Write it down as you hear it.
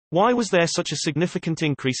Why was there such a significant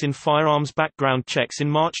increase in firearms background checks in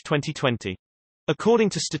March 2020? According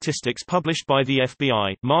to statistics published by the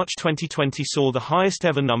FBI, March 2020 saw the highest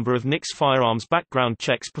ever number of NICS firearms background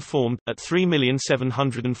checks performed, at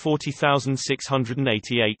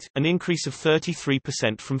 3,740,688, an increase of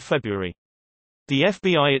 33% from February. The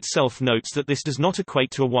FBI itself notes that this does not equate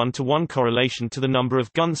to a one-to-one correlation to the number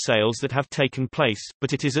of gun sales that have taken place,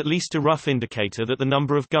 but it is at least a rough indicator that the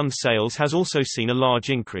number of gun sales has also seen a large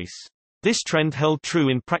increase. This trend held true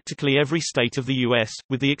in practically every state of the U.S.,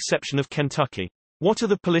 with the exception of Kentucky. What are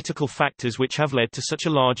the political factors which have led to such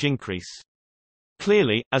a large increase?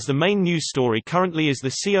 Clearly, as the main news story currently is the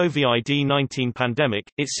COVID-19 pandemic,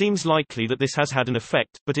 it seems likely that this has had an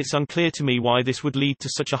effect, but it's unclear to me why this would lead to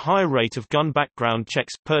such a higher rate of gun background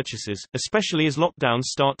checks, purchases, especially as lockdowns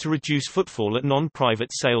start to reduce footfall at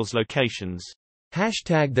non-private sales locations.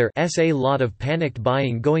 There's a lot of panicked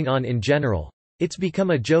buying going on in general. It's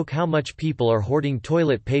become a joke how much people are hoarding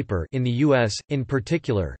toilet paper in the US, in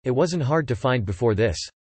particular. It wasn't hard to find before this.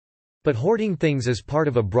 But hoarding things is part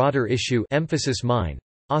of a broader issue, emphasis mine.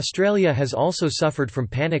 Australia has also suffered from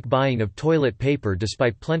panic buying of toilet paper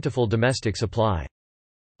despite plentiful domestic supply.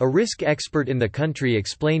 A risk expert in the country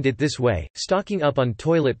explained it this way: stocking up on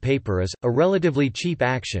toilet paper is a relatively cheap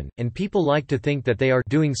action, and people like to think that they are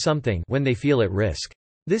doing something when they feel at risk.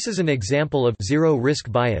 This is an example of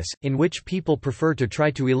zero-risk bias, in which people prefer to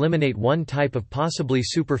try to eliminate one type of possibly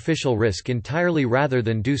superficial risk entirely rather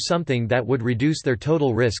than do something that would reduce their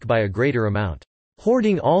total risk by a greater amount.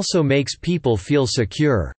 Hoarding also makes people feel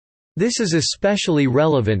secure. This is especially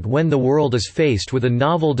relevant when the world is faced with a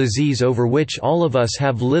novel disease over which all of us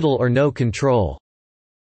have little or no control.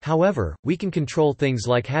 However, we can control things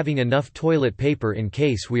like having enough toilet paper in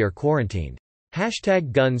case we are quarantined.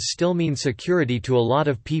 Guns still mean security to a lot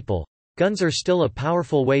of people. Guns are still a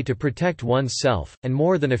powerful way to protect oneself, and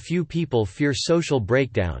more than a few people fear social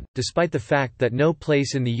breakdown, despite the fact that no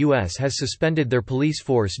place in the U.S. has suspended their police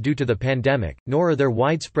force due to the pandemic, nor are there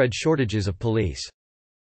widespread shortages of police.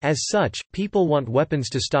 As such, people want weapons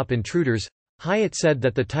to stop intruders. Hyatt said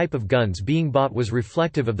that the type of guns being bought was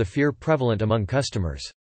reflective of the fear prevalent among customers.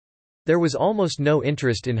 There was almost no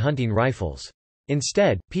interest in hunting rifles.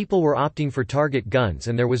 Instead, people were opting for target guns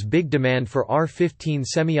and there was big demand for AR-15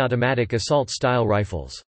 semi-automatic assault-style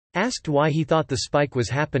rifles. Asked why he thought the spike was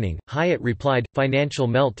happening, Hyatt replied, "Financial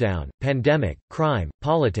meltdown, pandemic, crime,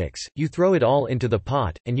 politics, you throw it all into the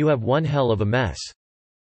pot, and you have one hell of a mess."